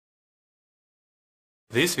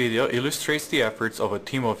This video illustrates the efforts of a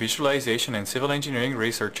team of visualization and civil engineering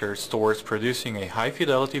researchers towards producing a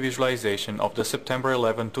high-fidelity visualization of the September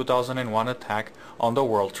 11, 2001 attack on the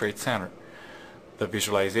World Trade Center. The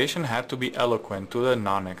visualization had to be eloquent to the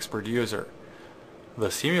non-expert user.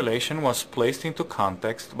 The simulation was placed into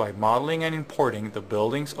context by modeling and importing the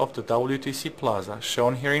buildings of the WTC Plaza,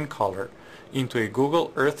 shown here in color, into a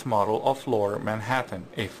Google Earth model of Lower Manhattan.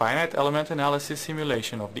 A finite element analysis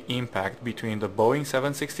simulation of the impact between the Boeing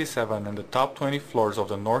 767 and the top 20 floors of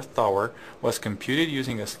the North Tower was computed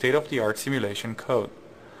using a state-of-the-art simulation code.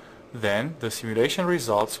 Then, the simulation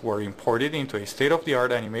results were imported into a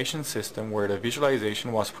state-of-the-art animation system where the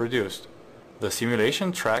visualization was produced. The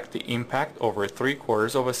simulation tracked the impact over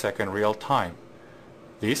 3/4 of a second real time.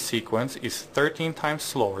 This sequence is 13 times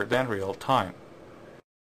slower than real time.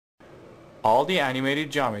 All the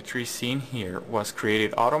animated geometry seen here was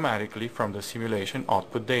created automatically from the simulation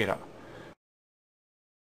output data.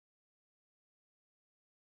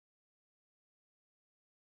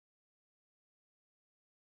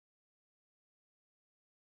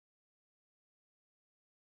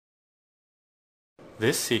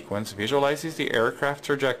 This sequence visualizes the aircraft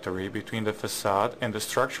trajectory between the facade and the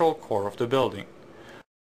structural core of the building.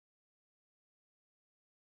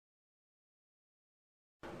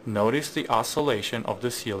 Notice the oscillation of the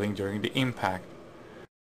ceiling during the impact.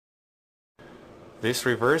 This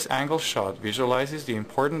reverse angle shot visualizes the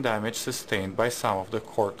important damage sustained by some of the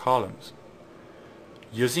core columns.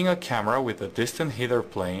 Using a camera with a distant hither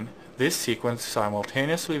plane, this sequence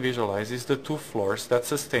simultaneously visualizes the two floors that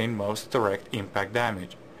sustain most direct impact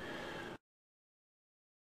damage.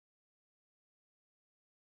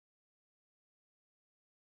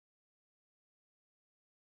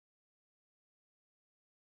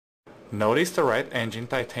 Notice the right engine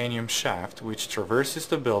titanium shaft, which traverses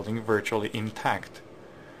the building virtually intact.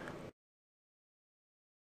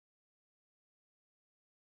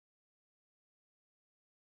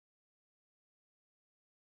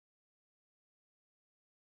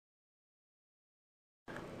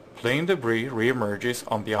 Plane debris re-emerges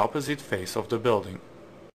on the opposite face of the building.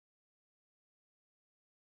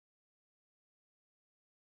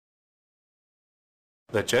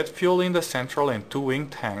 The jet fuel in the central and two wing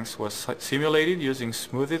tanks was simulated using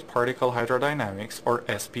smoothed particle hydrodynamics, or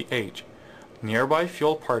SPH. Nearby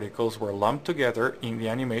fuel particles were lumped together in the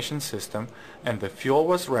animation system, and the fuel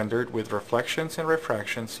was rendered with reflections and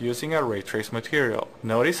refractions using a ray trace material.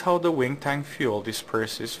 Notice how the wing tank fuel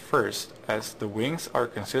disperses first, as the wings are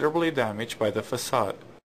considerably damaged by the facade.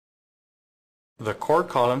 The core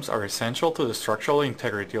columns are essential to the structural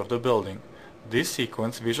integrity of the building. This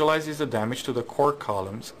sequence visualizes the damage to the core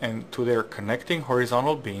columns and to their connecting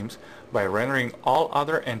horizontal beams by rendering all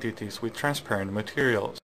other entities with transparent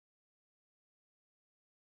materials.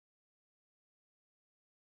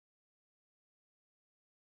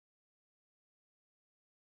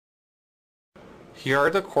 Here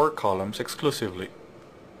are the core columns exclusively.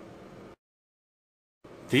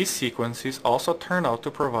 These sequences also turn out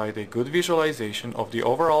to provide a good visualization of the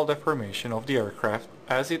overall deformation of the aircraft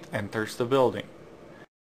as it enters the building.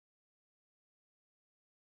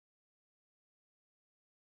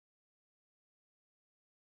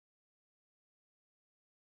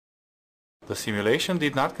 The simulation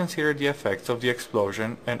did not consider the effects of the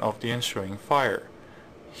explosion and of the ensuing fire.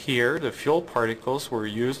 Here, the fuel particles were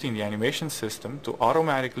used in the animation system to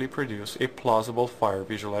automatically produce a plausible fire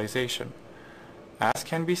visualization. As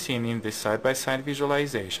can be seen in this side-by-side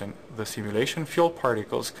visualization, the simulation fuel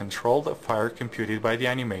particles control the fire computed by the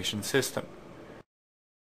animation system.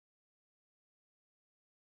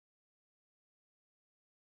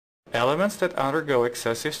 Elements that undergo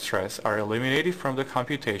excessive stress are eliminated from the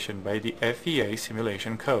computation by the FEA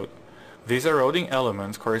simulation code. These eroding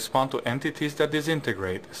elements correspond to entities that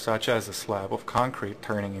disintegrate, such as a slab of concrete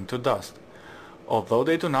turning into dust. Although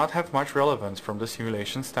they do not have much relevance from the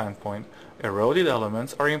simulation standpoint, eroded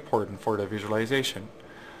elements are important for the visualization.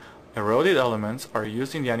 Eroded elements are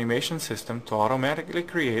used in the animation system to automatically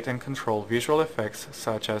create and control visual effects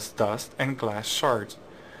such as dust and glass shards.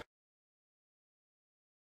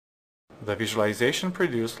 The visualization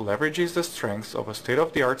produced leverages the strengths of a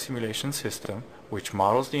state-of-the-art simulation system, which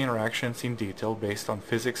models the interactions in detail based on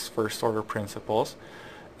physics' first-order principles,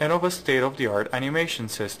 and of a state-of-the-art animation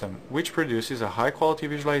system, which produces a high-quality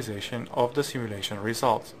visualization of the simulation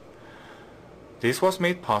results. This was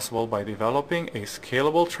made possible by developing a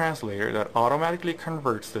scalable translator that automatically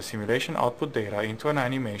converts the simulation output data into an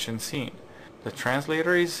animation scene. The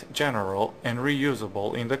translator is general and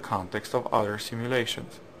reusable in the context of other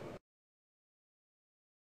simulations.